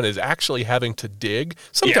much fun as actually having to dig.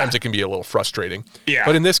 Sometimes it can be a little frustrating. Yeah.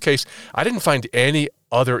 But in this case, I didn't find any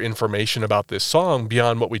other information about this song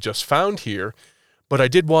beyond what we just found here. But I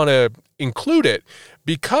did want to include it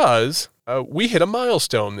because we hit a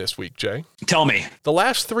milestone this week, Jay. Tell me. The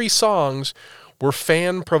last 3 songs were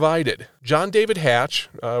fan-provided. John David Hatch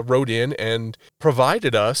wrote in and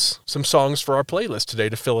provided us some songs for our playlist today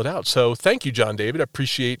to fill it out. So thank you, John David. I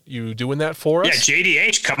appreciate you doing that for us. Yeah,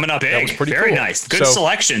 JDH coming up big. That was pretty Very cool. nice. Good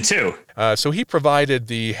selection, too. So he provided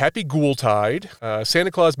the Happy Ghoultide, Santa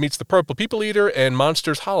Claus Meets the Purple People Eater, and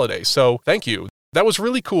Monsters Holiday. So thank you. That was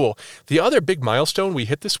really cool. The other big milestone we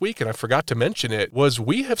hit this week, and I forgot to mention it, was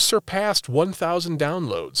we have surpassed 1,000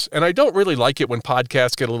 downloads. And I don't really like it when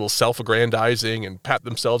podcasts get a little self-aggrandizing and pat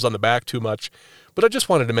themselves on the back too much, but I just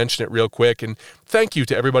wanted to mention it real quick. And thank you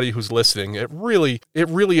to everybody who's listening. It really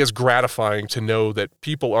is gratifying to know that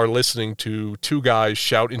people are listening to 2 guys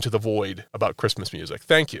shout into the void about Christmas music.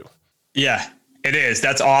 Thank you. Yeah. It is.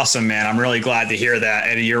 That's awesome, man. I'm really glad to hear that.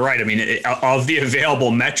 And you're right. I mean, of the available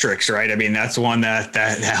metrics, right? I mean, that's one that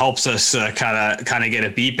helps us kind of get a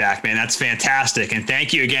beat back, man. That's fantastic. And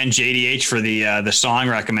thank you again, JDH, for the song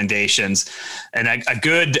recommendations, and a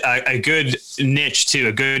good niche too,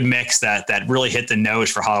 a good mix that really hit the nose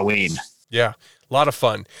for Halloween. Yeah. A lot of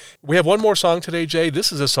fun. We have one more song today, Jay.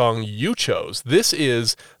 This is a song you chose. This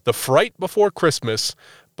is The Fright Before Christmas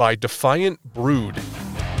by Defiant Brood.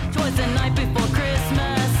 'Twas the night before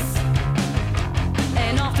Christmas,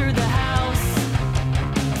 and all through the house,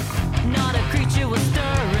 not a creature was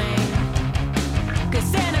stirring, 'cause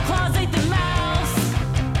Santa Claus ate the mouse.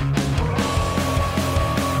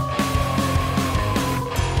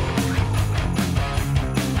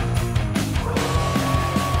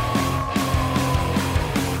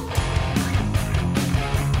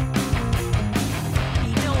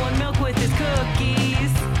 He don't want milk with his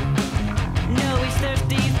cookies. No, he's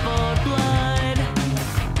thirsty for blood.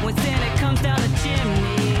 When Santa comes down the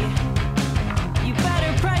chimney, you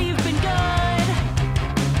better pray you've been good.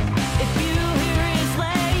 If you hear his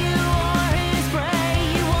sleigh or his spray,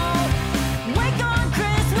 you won't wake on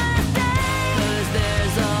Christmas Day. 'Cause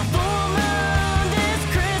there's a full moon this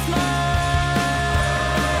Christmas,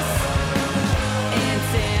 and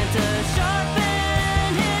Santa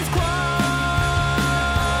sharpened his claws.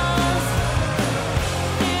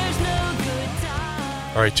 There's no good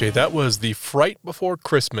time. All right, Jay, that was The Fright Before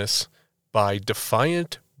Christmas by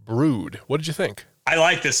Defiant Brood. What did you think? I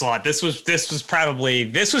like this a lot. This was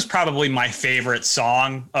probably my favorite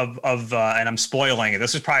song of and I'm spoiling it.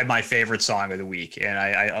 This was probably my favorite song of the week, and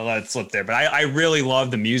I let it slip there. But I really love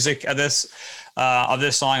the music of this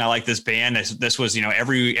song. I like this band. This was,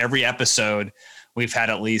 every episode we've had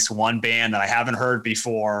at least one band that I haven't heard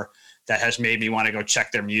before that has made me want to go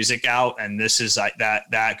check their music out. And this is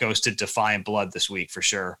that goes to Defiant Blood this week for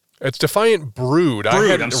sure. It's Defiant Brood. I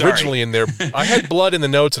had originally in there. I had Blood in the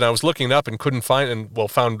notes, and I was looking up and couldn't find,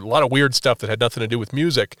 found a lot of weird stuff that had nothing to do with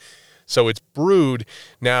music. So it's Brood.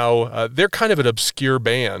 Now, they're kind of an obscure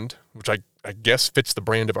band, which I guess fits the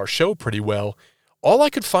brand of our show pretty well. all I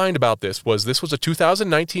could find about this was a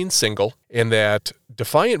 2019 single, and that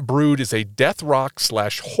Defiant Brood is a death rock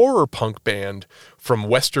 / horror punk band from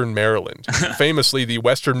Western Maryland. Famously, the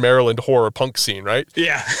Western Maryland horror punk scene, right?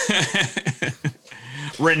 Yeah.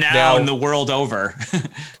 Renowned the world over.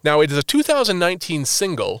 Now, it is a 2019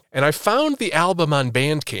 single, and I found the album on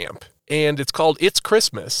Bandcamp, and it's called It's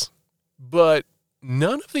Christmas, but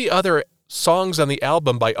none of the other songs on the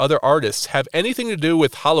album by other artists have anything to do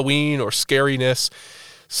with Halloween or scariness.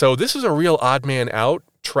 So this is a real odd man out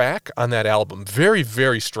track on that album. Very,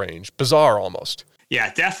 very strange. Bizarre almost.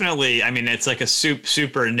 Yeah, definitely. I mean, it's like a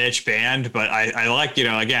super niche band, but I like,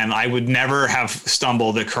 again, I would never have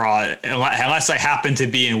stumbled across, unless I happened to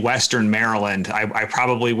be in Western Maryland, I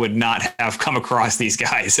probably would not have come across these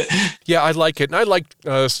guys. Yeah, I like it. And I like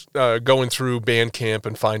going through Bandcamp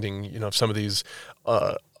and finding, some of these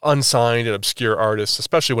unsigned and obscure artists,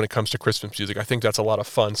 especially when it comes to Christmas music. I think that's a lot of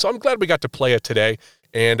fun. So I'm glad we got to play it today.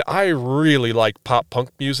 And I really like pop punk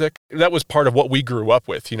music. That was part of what we grew up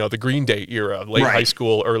with, the Green Day era, late high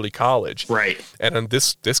school, early college. Right. And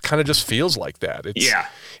this kind of just feels like that.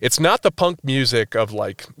 It's not the punk music of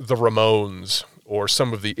like the Ramones or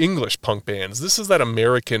some of the English punk bands. This is that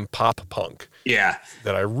American pop punk. Yeah.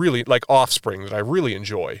 That I really like, Offspring, that I really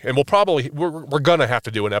enjoy. And we're going to have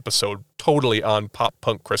to do an episode totally on pop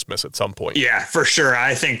punk Christmas at some point. Yeah, for sure.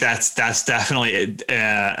 I think that's definitely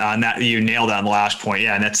on that. You nailed it on the last point.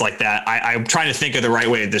 Yeah. And it's like that. I'm trying to think of the right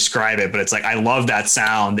way to describe it, but it's like, I love that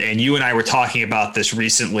sound. And you and I were talking about this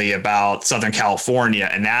recently about Southern California,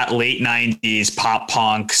 and that late 90s pop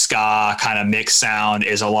punk ska kind of mixed sound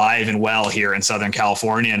is alive and well here in Southern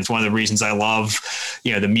California. And it's one of the reasons I love,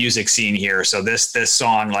 the music scene here. So this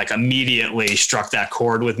song like immediately struck that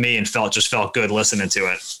chord with me and felt good listening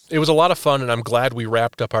to it. It was a lot of fun, and I'm glad we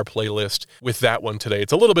wrapped up our playlist with that one today.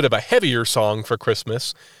 It's a little bit of a heavier song for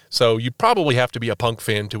Christmas, so you probably have to be a punk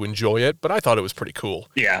fan to enjoy it, but I thought it was pretty cool.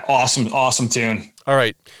 Yeah, awesome tune. All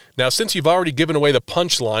right. Now, since you've already given away the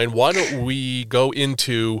punchline, why don't we go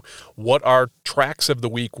into what our tracks of the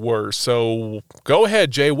week were? So go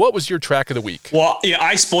ahead, Jay. What was your track of the week? Well,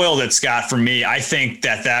 I spoiled it, Scott. For me, I think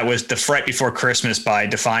that was The Fright Before Christmas by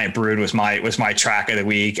Defiant Brood was my track of the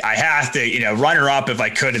week. I have to, runner up, if I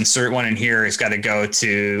could insert one in here, it's got to go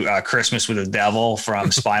to Christmas with the Devil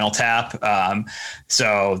from Spinal Tap.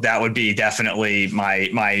 So that would be definitely my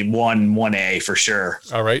 1A for sure.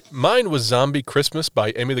 All right. Mine was Zombie Christmas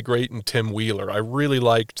by Emmy the Great and Tim Wheeler. I really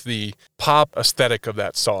liked the pop aesthetic of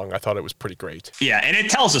that song. I thought it was pretty great. Yeah, and it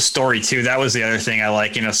tells a story too. That was the other thing I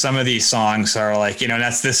like. Some of these songs are like,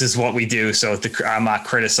 this is what we do. So I'm not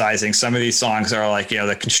criticizing. Some of these songs are like,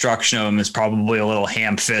 the construction of them is probably a little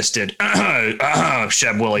ham-fisted.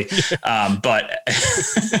 Sheb Willie. But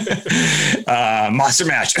Monster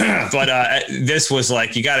Mash. But this was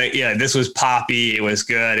like, this was poppy. It was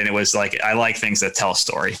good. And it was like, I like things that tell a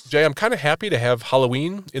story. Jay, I'm kind of happy to have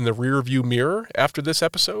Halloween in the rearview mirror after this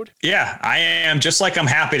episode. Yeah, I am. Just like I'm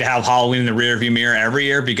happy to have Halloween in the rearview mirror every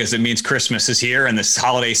year, because it means Christmas is here and this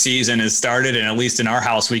holiday season has started. And at least in our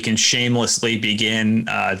house, we can shamelessly begin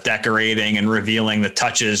decorating and revealing the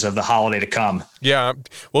touches of the holiday to come. Yeah,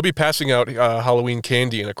 we'll be passing out Halloween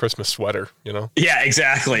candy in a Christmas sweater, Yeah,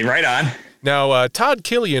 exactly. Right on. Now, Todd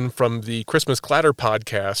Killian from the Christmas Clatter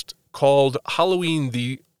podcast called Halloween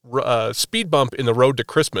the speed bump in the road to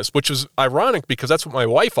Christmas, which was ironic because that's what my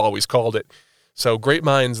wife always called it. So great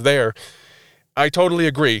minds there. I totally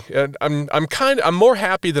agree. And I'm more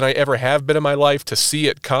happy than I ever have been in my life to see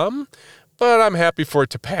it come, but I'm happy for it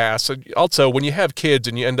to pass. Also, when you have kids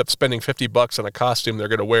and you end up spending $50 on a costume they're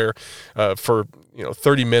going to wear for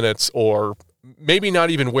 30 minutes, or maybe not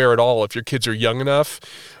even wear at all if your kids are young enough,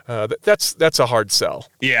 that's a hard sell.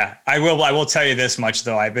 Yeah, I will tell you this much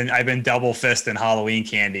though. I've been double fisting Halloween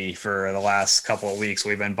candy for the last couple of weeks.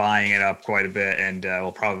 We've been buying it up quite a bit, and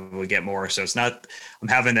we'll probably get more. So it's not, I'm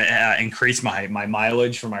having to increase my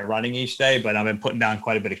mileage for my running each day, but I've been putting down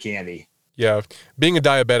quite a bit of candy. Yeah, being a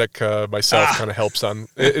diabetic myself kind of helps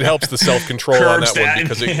it helps the self-control on that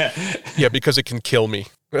one because it can kill me.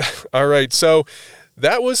 All right, so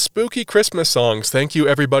that was Spooky Christmas Songs. Thank you,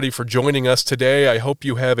 everybody, for joining us today. I hope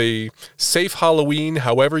you have a safe Halloween,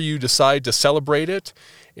 however you decide to celebrate it.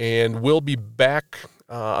 And we'll be back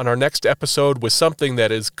on our next episode with something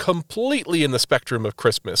that is completely in the spectrum of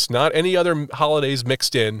Christmas, not any other holidays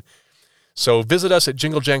mixed in. So visit us at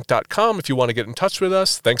jinglejank.com if you want to get in touch with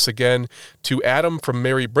us. Thanks again to Adam from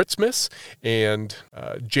Merry Britsmas and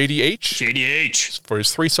JDH for his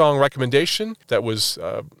 3-song recommendation. That was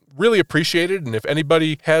really appreciated. And if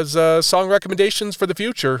anybody has song recommendations for the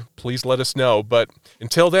future, please let us know. But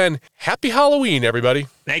until then, happy Halloween, everybody.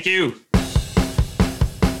 Thank you.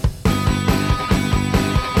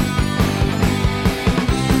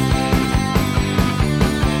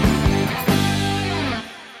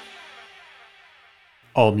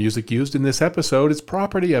 All music used in this episode is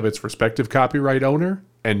property of its respective copyright owner,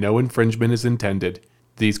 and no infringement is intended.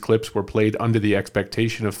 These clips were played under the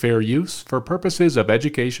expectation of fair use for purposes of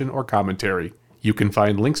education or commentary. You can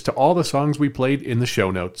find links to all the songs we played in the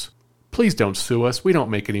show notes. Please don't sue us, we don't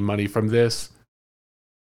make any money from this.